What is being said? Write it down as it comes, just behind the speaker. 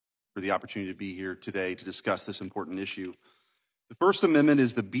for the opportunity to be here today to discuss this important issue. The First Amendment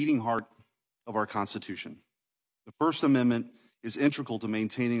is the beating heart of our Constitution. The First Amendment is integral to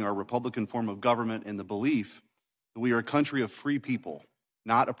maintaining our Republican form of government and the belief that we are a country of free people,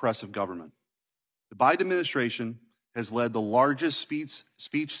 not oppressive government. The Biden administration has led the largest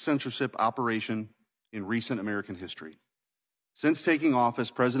speech censorship operation in recent American history. Since taking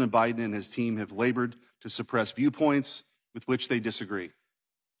office, President Biden and his team have labored to suppress viewpoints with which they disagree.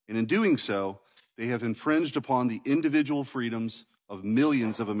 And in doing so, they have infringed upon the individual freedoms of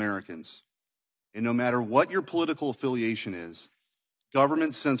millions of Americans. And no matter what your political affiliation is,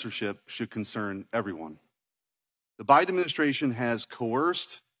 government censorship should concern everyone. The Biden administration has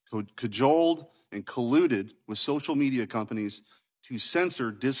coerced, cajoled, and colluded with social media companies to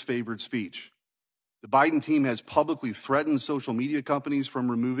censor disfavored speech. The Biden team has publicly threatened social media companies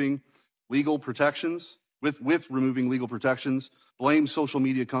from removing legal protections, with removing legal protections, blamed social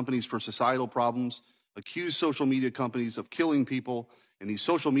media companies for societal problems, accused social media companies of killing people, and these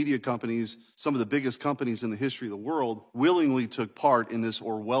social media companies, some of the biggest companies in the history of the world, willingly took part in this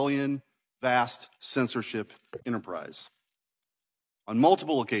Orwellian, vast censorship enterprise. On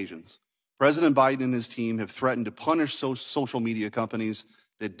multiple occasions, President Biden and his team have threatened to punish social media companies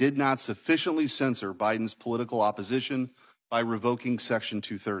that did not sufficiently censor Biden's political opposition by revoking Section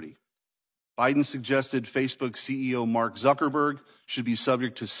 230. Biden suggested Facebook CEO Mark Zuckerberg should be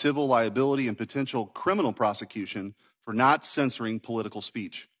subject to civil liability and potential criminal prosecution for not censoring political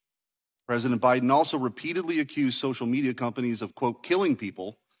speech. President Biden also repeatedly accused social media companies of, quote, killing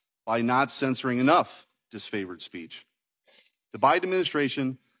people by not censoring enough disfavored speech. The Biden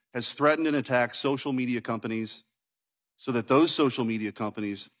administration has threatened and attacked social media companies so that those social media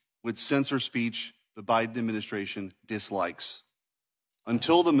companies would censor speech the Biden administration dislikes.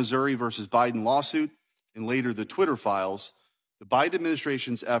 Until the Missouri versus Biden lawsuit and later the Twitter files, the Biden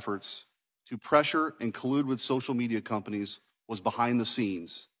administration's efforts to pressure and collude with social media companies was behind the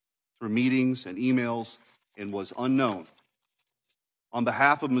scenes through meetings and emails and was unknown. On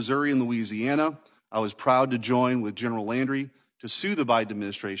behalf of Missouri and Louisiana, I was proud to join with General Landry to sue the Biden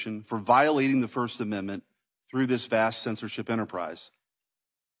administration for violating the First Amendment through this vast censorship enterprise.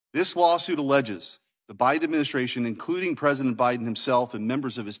 This lawsuit alleges the Biden administration, including President Biden himself and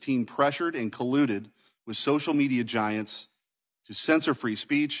members of his team, pressured and colluded with social media giants to censor free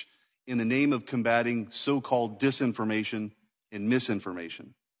speech in the name of combating so-called disinformation and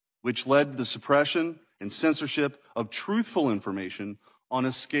misinformation, which led to the suppression and censorship of truthful information on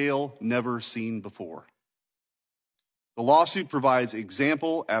a scale never seen before. The lawsuit provides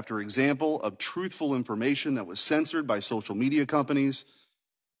example after example of truthful information that was censored by social media companies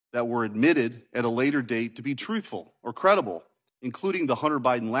that were admitted at a later date to be truthful or credible, including the Hunter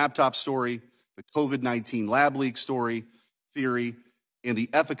Biden laptop story, the COVID-19 lab leak theory, and the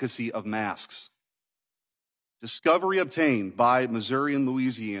efficacy of masks. Discovery obtained by Missouri and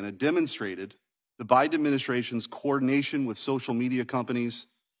Louisiana demonstrated the Biden administration's coordination with social media companies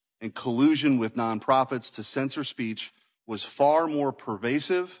and collusion with nonprofits to censor speech was far more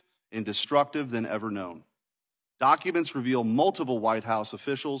pervasive and destructive than ever known. Documents reveal multiple White House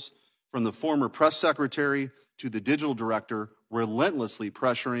officials, from the former press secretary to the digital director, relentlessly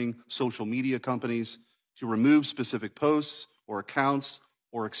pressuring social media companies to remove specific posts or accounts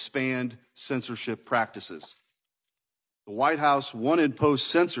or expand censorship practices. The White House wanted posts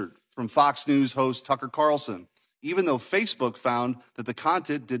censored from Fox News host Tucker Carlson, even though Facebook found that the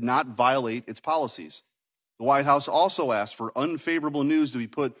content did not violate its policies. The White House also asked for unfavorable news to be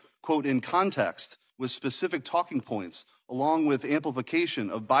put, quote, in context with specific talking points, along with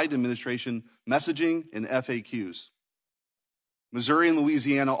amplification of Biden administration messaging and FAQs. Missouri and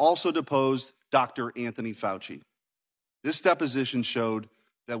Louisiana also deposed Dr. Anthony Fauci. This deposition showed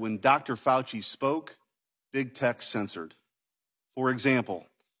that when Dr. Fauci spoke, big tech censored. For example,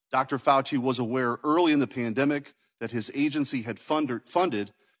 Dr. Fauci was aware early in the pandemic that his agency had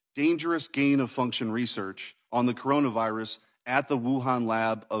funded dangerous gain-of-function research on the coronavirus at the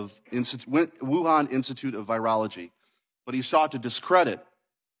Wuhan Institute of Virology, but he sought to discredit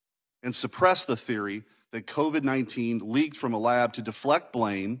and suppress the theory that COVID-19 leaked from a lab to deflect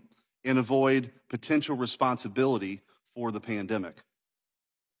blame and avoid potential responsibility for the pandemic.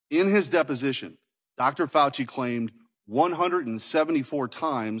 In his deposition, Dr. Fauci claimed 174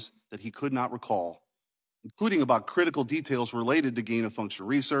 times that he could not recall, including about critical details related to gain-of-function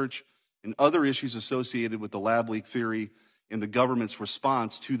research and other issues associated with the lab leak theory and the government's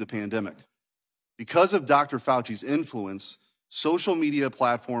response to the pandemic. Because of Dr. Fauci's influence, social media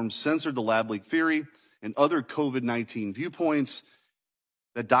platforms censored the lab leak theory and other COVID-19 viewpoints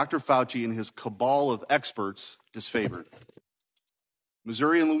that Dr. Fauci and his cabal of experts disfavored.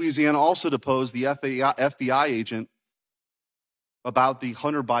 Missouri and Louisiana also deposed the FBI agent about the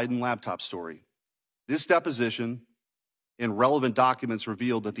Hunter Biden laptop story. This deposition and relevant documents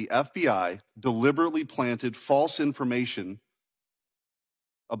revealed that the FBI deliberately planted false information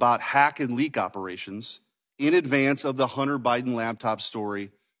about hack and leak operations in advance of the Hunter Biden laptop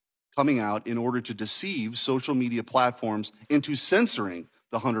story coming out in order to deceive social media platforms into censoring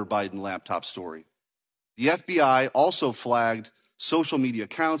the Hunter Biden laptop story. The FBI also flagged social media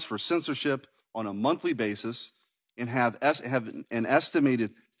accounts for censorship on a monthly basis and have an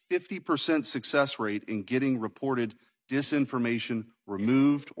estimated 50% success rate in getting reported disinformation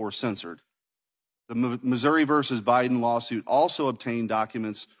removed or censored. The Missouri versus Biden lawsuit also obtained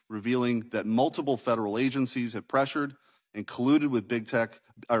documents revealing that multiple federal agencies have pressured and colluded with big tech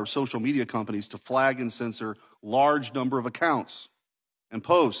or social media companies to flag and censor large number of accounts and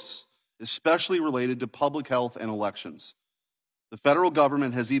posts, especially related to public health and elections. The federal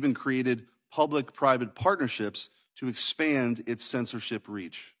government has even created public-private partnerships to expand its censorship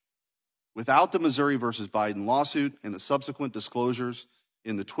reach. Without the Missouri versus Biden lawsuit and the subsequent disclosures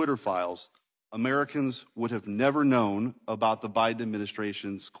in the Twitter files, Americans would have never known about the Biden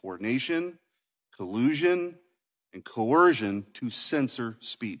administration's coordination, collusion, and coercion to censor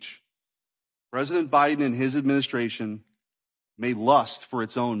speech. President Biden and his administration may lust for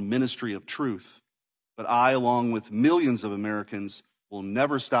its own ministry of truth, but I, along with millions of Americans, will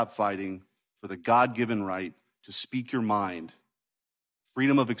never stop fighting for the God-given right to speak your mind,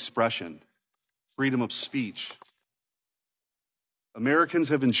 freedom of expression, freedom of speech. Americans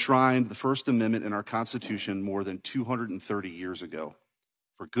have enshrined the First Amendment in our Constitution more than 230 years ago,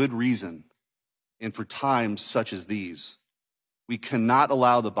 for good reason and for times such as these. We cannot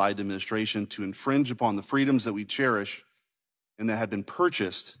allow the Biden administration to infringe upon the freedoms that we cherish and that have been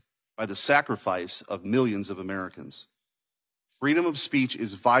purchased by the sacrifice of millions of Americans. Freedom of speech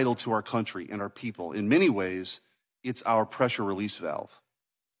is vital to our country and our people. In many ways, it's our pressure release valve.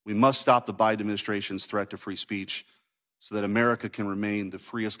 We must stop the Biden administration's threat to free speech so that America can remain the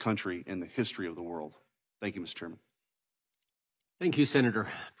freest country in the history of the world. Thank you, Mr. Chairman. Thank you, Senator.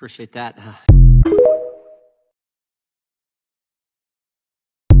 Appreciate that.